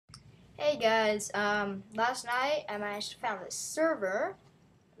Hey guys, last night I managed to find a server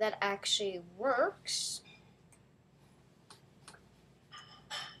that actually works,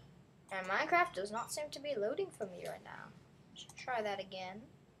 and Minecraft does not seem to be loading for me right now. Should try that again.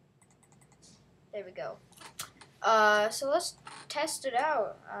 There we go. So let's test it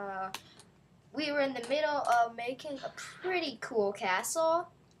out. We were in the middle of making a pretty cool castle.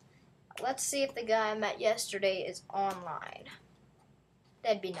 Let's see if the guy I met yesterday is online.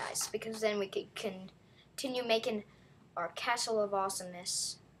 That'd be nice, because then we could continue making our castle of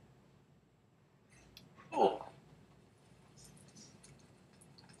awesomeness. Oh.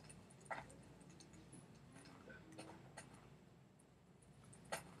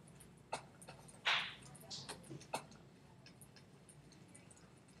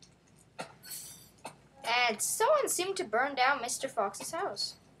 And someone seemed to burn down Mr. Fox's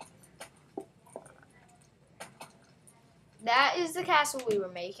house. That is the castle we were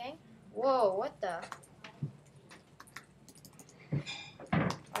making. Whoa, what the?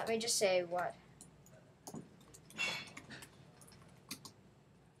 Let me just say what.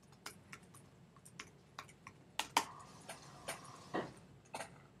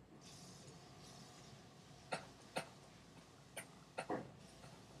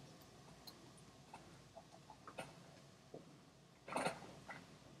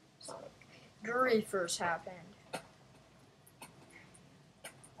 Griefers happened.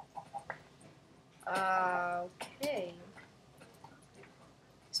 Okay.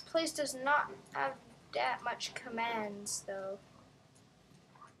 This place does not have that much commands, though.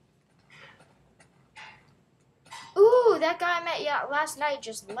 Ooh, that guy I met last night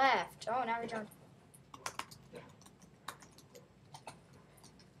just left. Oh, now we don't.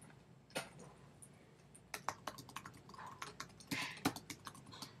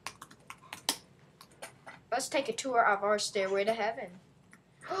 Let's take a tour of our stairway to heaven.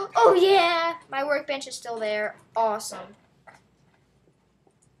 Oh yeah! My workbench is still there. Awesome.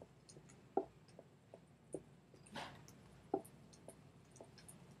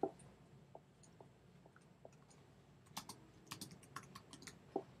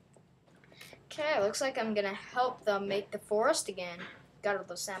 Okay, looks like I'm gonna help them make the forest again. Got all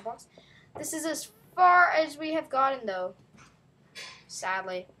those sandbox. This is as far as we have gotten, though.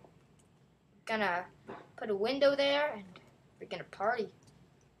 Sadly. Gonna put a window there, and we're gonna party.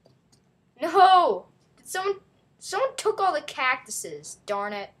 No! Did someone took all the cactuses.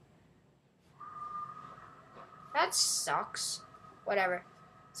 Darn it. That sucks. Whatever.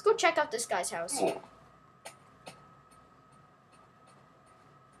 Let's go check out this guy's house.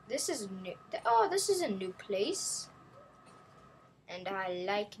 This is new. Oh, this is a new place. And I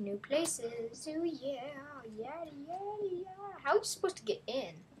like new places. Oh yeah, yeah, yeah, yeah. How are you supposed to get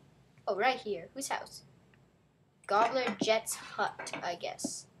in? Oh, right here. Whose house? Gobbler Jet's hut, I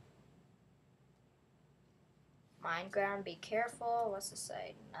guess. Mineground, be careful. What's it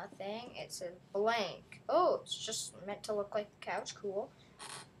say? Nothing. It says blank. Oh, it's just meant to look like a couch. Cool.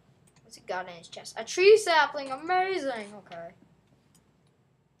 What's it got in his chest? A tree sapling. Amazing. Okay.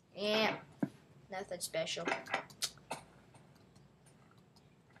 Yeah. Nothing special.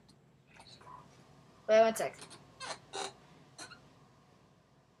 Wait 1 sec.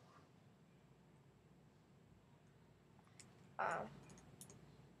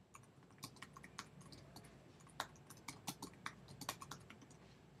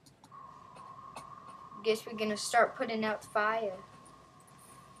 Guess we're gonna start putting out fire.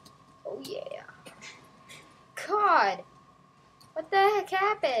 Oh yeah. God! What the heck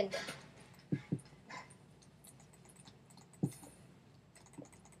happened?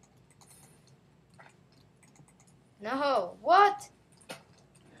 No. What?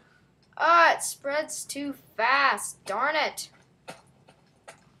 Ah, it spreads too fast. Darn it.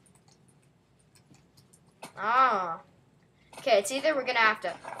 Ah. Okay, it's either we're gonna have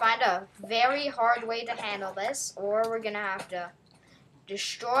to find a very hard way to handle this, or we're gonna have to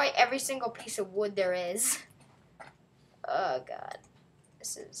destroy every single piece of wood there is. Oh god.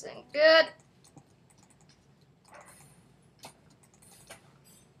 This isn't good.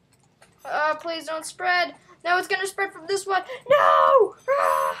 Please don't spread. No, it's gonna spread from this one. No!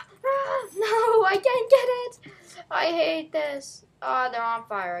 No, I can't get it. I hate this. Oh, they're on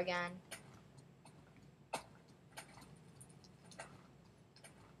fire again.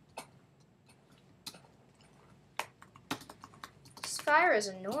 This fire is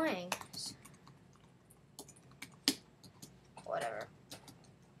annoying. Whatever.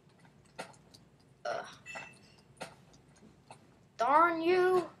 Ugh. Darn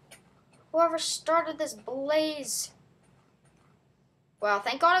you! Whoever started this blaze. Well,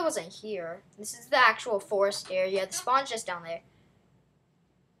 thank God I wasn't here. This is the actual forest area. The spawn's just down there.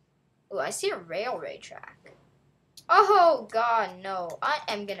 Oh, I see a railway track. Oh, God, no. I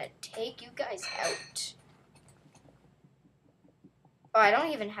am gonna take you guys out. Oh, I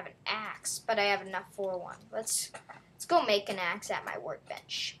don't even have an axe, but I have enough for one. Let's go make an axe at my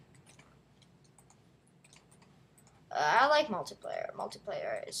workbench. I like multiplayer.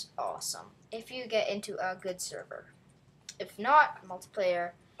 Multiplayer is awesome if you get into a good server. If not,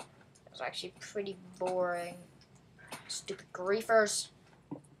 multiplayer is actually pretty boring. Stupid griefers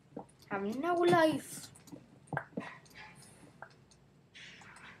have no life.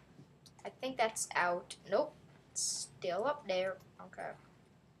 I think that's out. Nope. It's still up there. Okay.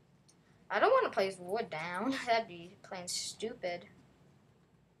 I don't want to place wood down. That'd be plain stupid.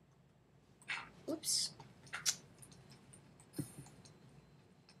 Oops.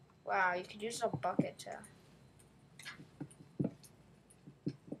 Wow, you could use a bucket to...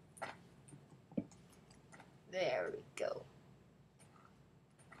 There we go.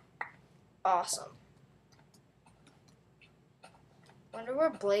 Awesome. Wonder where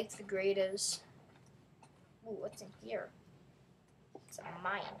Blake the Great is. Ooh, what's in here? It's a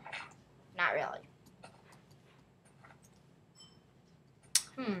mine. Not really.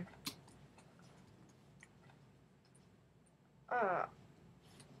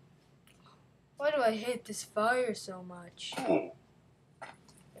 Why do I hate this fire so much? Maybe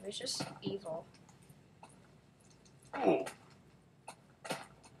it's just evil.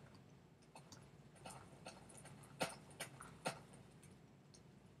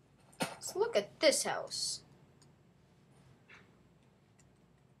 Let's look at this house.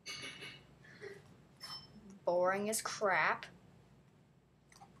 Boring as crap.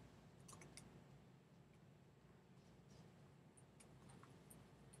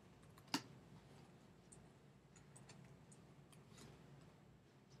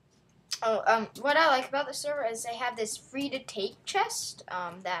 Oh, what I like about the server is they have this free to take chest,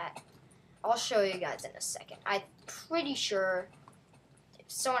 that I'll show you guys in a second. I'm pretty sure if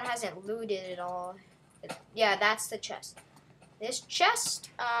someone hasn't looted it all, yeah, that's the chest. This chest,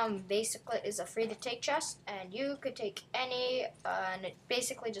 basically is a free to take chest, and you could take any, and it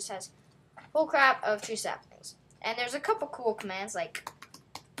basically just has a whole crap of tree saplings. And there's a couple cool commands like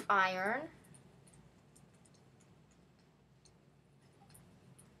iron,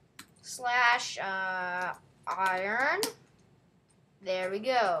 slash iron. There we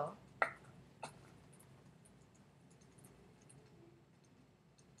go.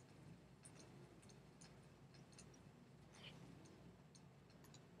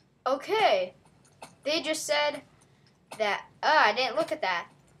 Okay. They just said that I didn't look at that.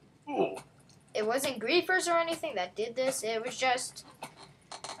 It wasn't griefers or anything that did this. It was just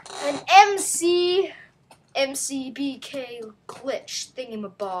an MCBK glitch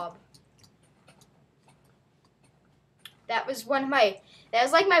thingamabob. That was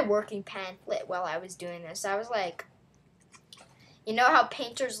like my working pamphlet while I was doing this. I was like, you know how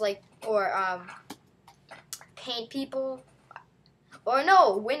painters like, or paint people, or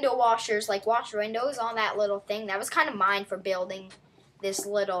no, window washers like wash windows on that little thing. That was kind of mine for building this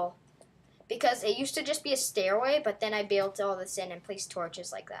little, because it used to just be a stairway, but then I built all this in and placed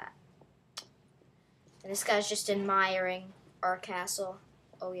torches like that. And this guy's just admiring our castle.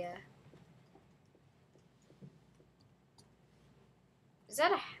 Oh yeah. Is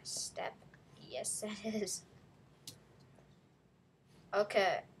that a step? Yes, that is.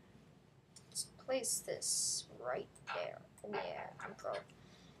 Okay. Let's place this right there. Yeah, I'm pro.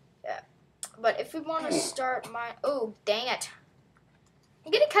 Yeah. But if we want to start my... Oh, dang it.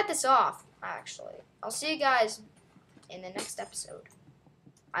 I'm going to cut this off, actually. I'll see you guys in the next episode.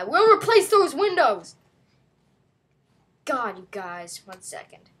 I will replace those windows! God, you guys. 1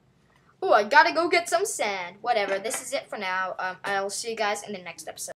 second. Oh, I gotta go get some sand. Whatever, this is it for now. I'll see you guys in the next episode.